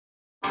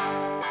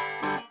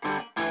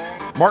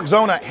Mark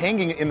Zona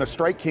hanging in the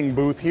Strike King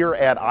booth here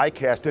at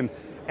ICAST.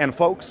 And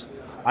folks,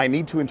 I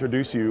need to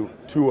introduce you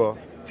to a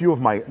few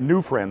of my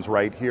new friends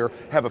right here.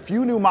 Have a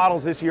few new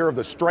models this year of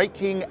the Strike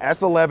King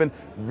S11,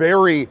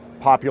 very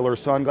popular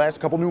sunglass. A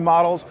couple new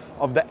models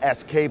of the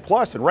SK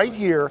Plus. And right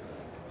here,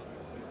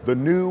 the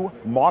new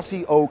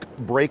Mossy Oak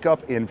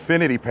Breakup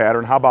Infinity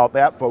pattern. How about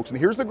that, folks? And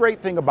here's the great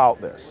thing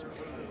about this.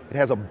 It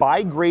has a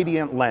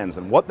bi-gradient lens.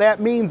 And what that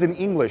means in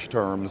English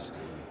terms,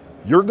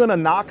 you're gonna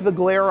knock the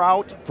glare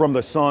out from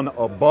the sun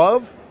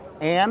above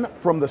and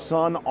from the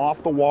sun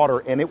off the water,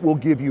 and it will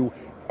give you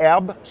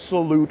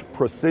absolute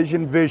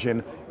precision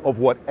vision of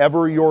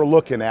whatever you're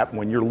looking at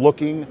when you're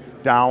looking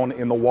down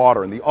in the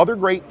water. And the other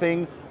great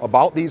thing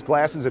about these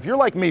glasses, if you're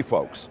like me,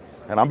 folks,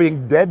 and I'm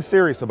being dead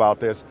serious about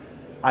this,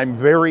 I'm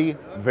very,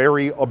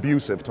 very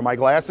abusive to my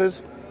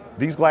glasses.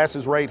 These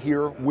glasses right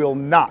here will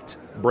not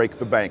break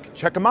the bank.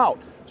 Check them out.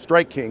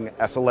 Strike King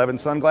S11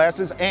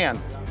 Sunglasses and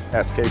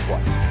SK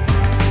Plus.